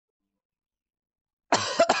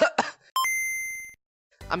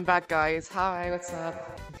I'm back, guys. Hi, what's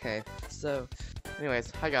up? Okay, so,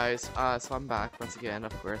 anyways, hi guys. So I'm back once again,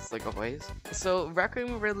 of course, like always. So, Rec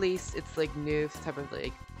Room released its like new type of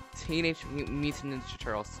like Teenage Mutant Ninja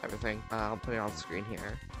Turtles type of thing. I'll put it on screen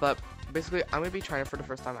here. But basically, I'm gonna be trying it for the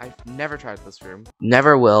first time. I've never tried this room.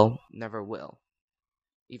 Never will. Never will.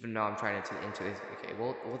 Even though I'm trying it into this. Okay,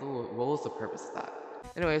 what was the purpose of that?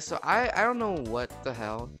 Anyway, so I don't know what the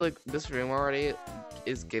hell. Like, this room already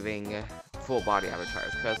is giving full body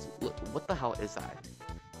avatars, because what the hell is that?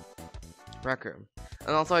 Rec Room.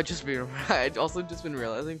 And also I also just been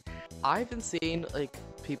realizing I've been seeing like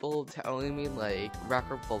people telling me like Rec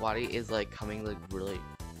Room full body is like coming like really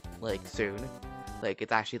like soon. Like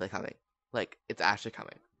it's actually like coming. Like it's actually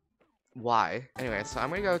coming. Why? Anyway, so I'm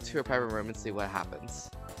gonna go to a private room and see what happens.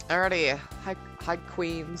 Alrighty, hi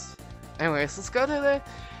queens. Anyways, let's go to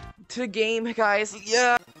the game, guys.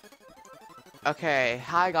 Yeah. Okay,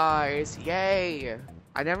 hi guys, yay!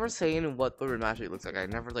 I never seen what the room actually looks like. I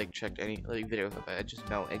never like checked any like videos of it. I just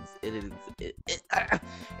know it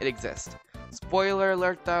exists. Spoiler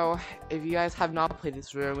alert though, if you guys have not played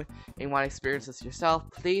this room and want to experience this yourself,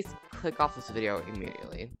 please click off this video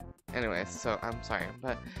immediately. Anyways, so I'm sorry,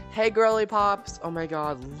 but hey girly pops! Oh my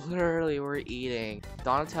god, literally we're eating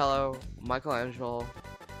Donatello, Michelangelo,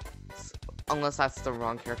 unless that's the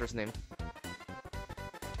wrong character's name.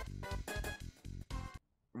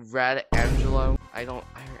 Red Angelo. I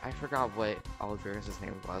forgot what Oliver's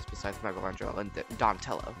name was besides Michelangelo and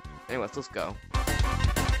Donatello. Anyways, let's go.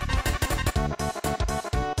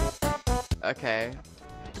 Okay.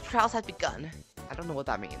 The trials have begun. I don't know what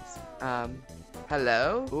that means.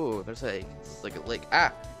 Hello? Ooh, there's like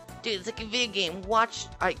dude, it's like a video game. Watch.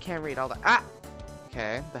 I can't read all that. Ah!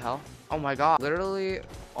 Okay, the hell? Oh my god. Literally,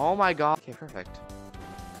 oh my god. Okay, perfect.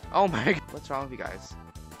 Oh my god. What's wrong with you guys?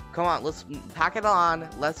 Come on, let's pack it on.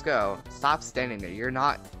 Let's go. Stop standing there. You're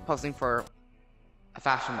not posing for a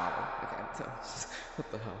fashion model. Okay, so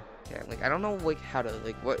what the hell? Okay, like I don't know like how to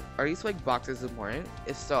like what are these like boxes important?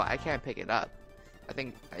 If so, I can't pick it up. I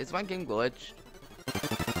think is my game glitched?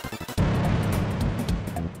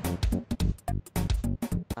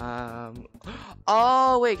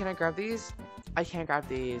 Oh wait, can I grab these? I can't grab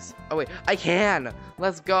these. Oh wait, I can.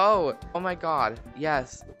 Let's go. Oh my god.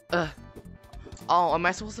 Yes. Ugh. Oh, am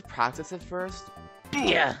I supposed to practice it first?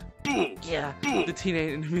 Yeah. Yeah. The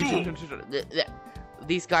Teenage Mutant Ninja Turtles.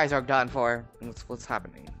 These guys are done for. What's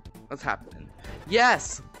happening? What's happening?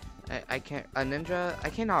 Yes! I can't. A ninja? I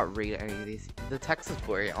cannot read any of these. The text is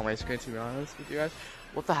blurry on my screen, to be honest with you guys.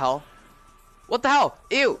 What the hell? What the hell?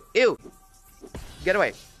 Ew! Ew! Get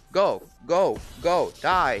away. Go. Go. Go.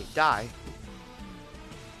 Die. Die.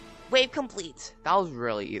 Wave complete. That was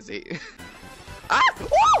really easy. Ah!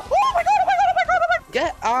 Oh! Oh my god! Oh my god! Oh my god! Oh my god!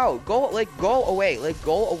 Get out! Go! Like, go away! Like,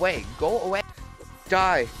 go away! Go away!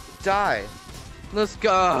 Die! Die! Let's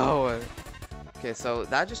go! Okay, so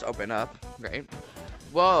that just opened up, right?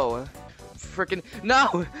 Whoa! Freaking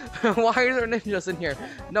no! Why are there ninjas in here?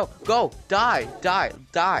 No! Go! Die! Die!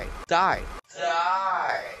 Die! Die!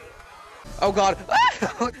 Die! Oh god!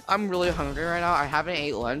 I'm really hungry right now. I haven't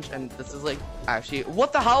ate lunch, and this is like actually.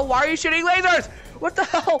 What the hell? Why are you shooting lasers? What the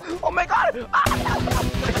hell? Oh my god!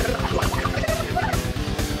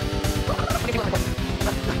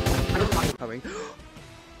 Coming.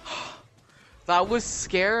 That was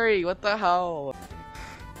scary. What the hell?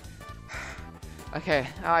 Okay,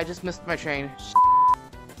 oh, I just missed my train.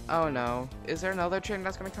 Oh no. Is there another train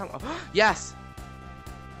that's gonna come? Oh, yes!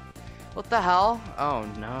 What the hell? Oh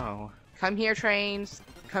no. Come here, trains.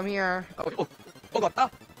 Come here. Oh, wait. Oh god. Ah!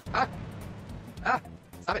 Ah! Ah!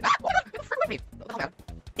 Stop it. Ah! Oh god! Freak me. What the hell, man?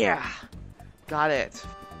 Yeah. Got it.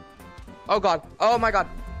 Oh god. Oh my god.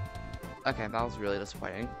 Okay, that was really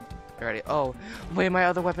disappointing. Already. Oh, wait, my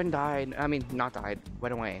other weapon died. I mean, not died.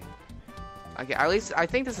 Went away. Okay, at least I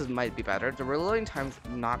think this might be better. The reloading time's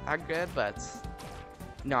not that good, but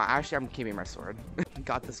no, actually, I'm keeping my sword.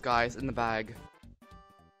 Got this, guys, in the bag.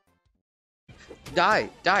 Die,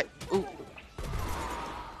 die. Ooh.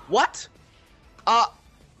 What?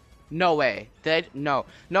 No way. No,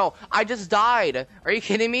 I just died. Are you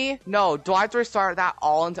kidding me? No, do I have to restart that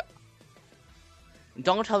all into?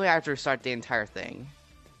 Don't tell me I have to restart the entire thing.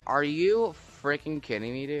 Are you freaking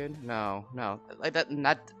kidding me, dude? No, like that,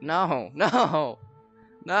 no.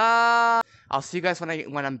 I'll see you guys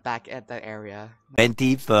when I'm back at that area.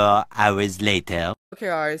 24 hours later. Okay,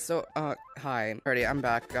 guys. So, hi. Alrighty, I'm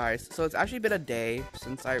back, guys. So it's actually been a day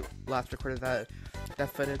since I last recorded that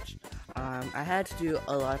footage. I had to do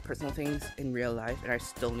a lot of personal things in real life, and I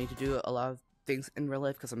still need to do a lot of things in real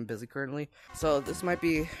life because I'm busy currently. So this might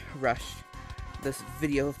be rushed. This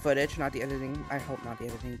video footage, not the editing. I hope not the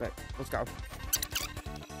editing, but let's go.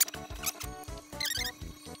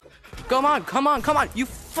 Come on, come on, come on, you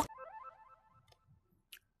fuck.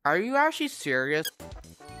 Are you actually serious?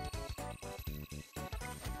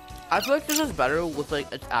 I feel like this is better with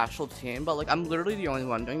like an actual team, but like I'm literally the only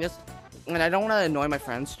one doing this. And I don't want to annoy my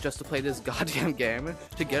friends just to play this goddamn game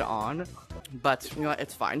to get on. But, you know what,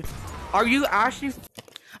 it's fine. Are you actually...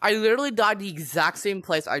 I literally died the exact same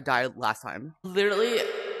place I died last time. Literally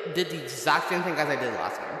did the exact same thing as I did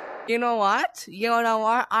last time. You know what? You know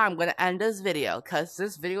what? I'm gonna end this video, because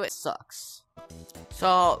this video sucks.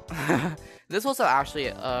 So, this was actually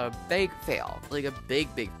a big fail. Like a big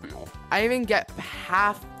fail. I didn't even get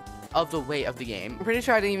half of the way of the game. I'm pretty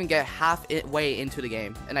sure I didn't even get half way into the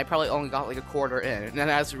game, and I probably only got like a quarter in, and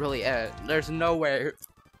that's really it. There's no way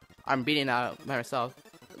I'm beating that by myself.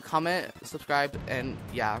 Comment, subscribe, and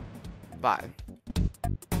yeah, bye.